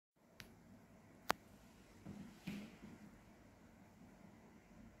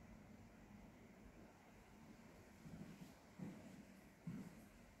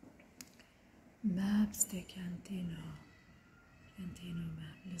Maps de Cantino. Cantino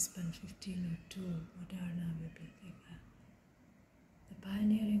map. Lisbon 1502. Moderna Biblioteca. The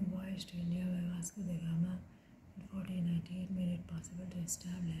pioneering voyage to India by Vasco da Gama in 1498 made it possible to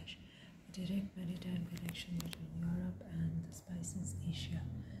establish a direct maritime connection between Europe and the Spices Asia.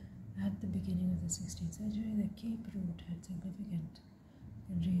 At the beginning of the 16th century, the Cape route had significant, you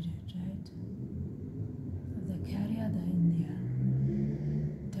can read it, right? Of the Carria da India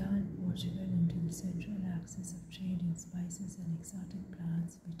turned Portugal into the central axis of trade in spices and exotic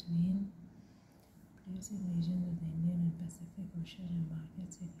plants between producing regions of the Indian and Pacific Ocean and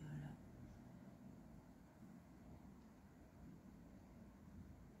markets in Europe.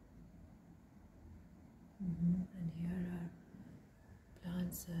 And here are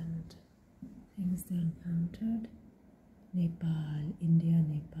plants and things they encountered. Nepal, India,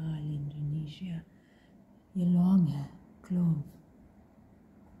 Nepal, Indonesia. ये लौंग है, clove,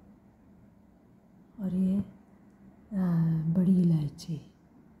 और ये बड़ी इलायची,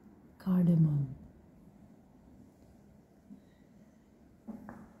 cardamom.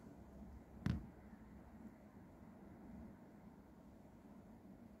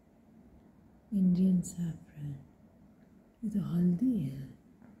 Indian saffron. ये तो हल्दी है,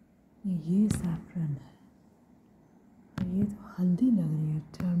 ये saffron है, और ये तो हल्दी लग रही है,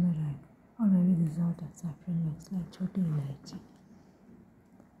 turmeric, or maybe this is what saffron looks like, छोटी इलायची.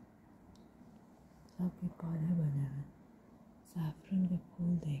 सबके पौधे बने हुए. saffron के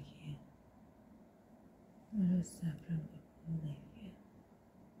फूल देखिए, और saffron के फूल देखिए.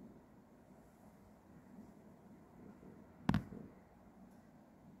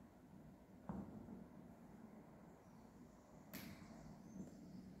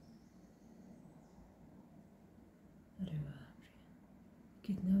 अरे बाप रे,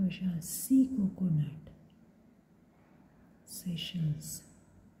 कितना विशाल. सी कोकोनट, सेशल्स.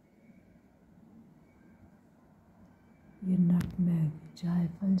 ये नटमेग,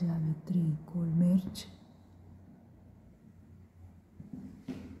 जायफल, जावित्री, गोल मिर्च.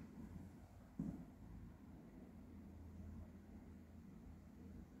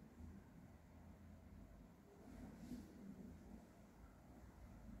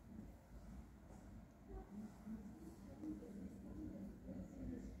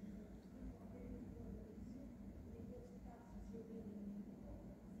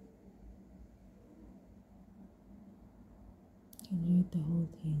 Can read the whole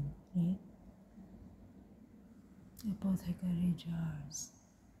thing, right? Apothecary jars.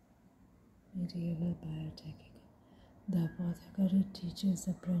 Medieval biotechnical. The apothecary teaches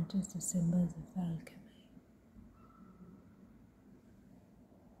the apprentice the symbols of alchemy.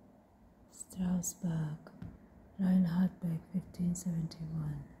 Strasbourg, Reinhard Beck,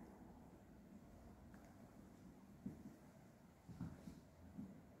 1571.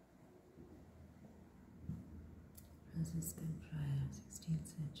 Franciscan friar, 16th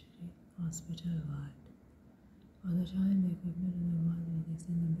century. Hospital ward. All the time, the equipment in the ward medics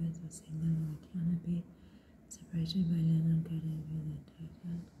in the beds were single on a canopy, separated by linen curtains with the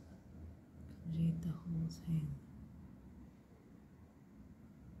title. Read the whole thing.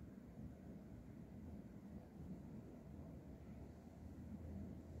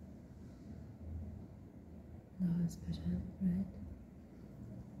 The hospital, right?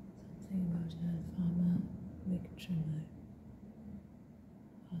 Something about a farmer, Victrimmer.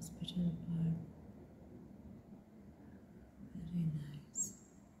 Hospital ward. Very nice.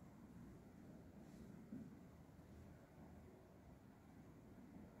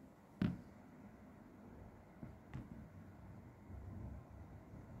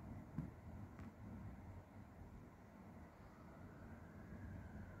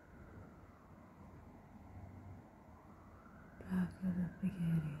 Back of the big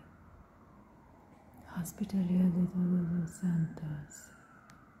area. Hospitalia de Todos los Santos.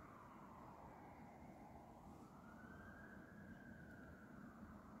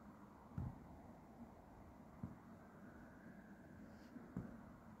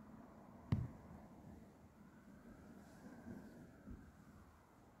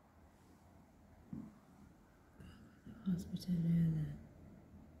 Hospitalia de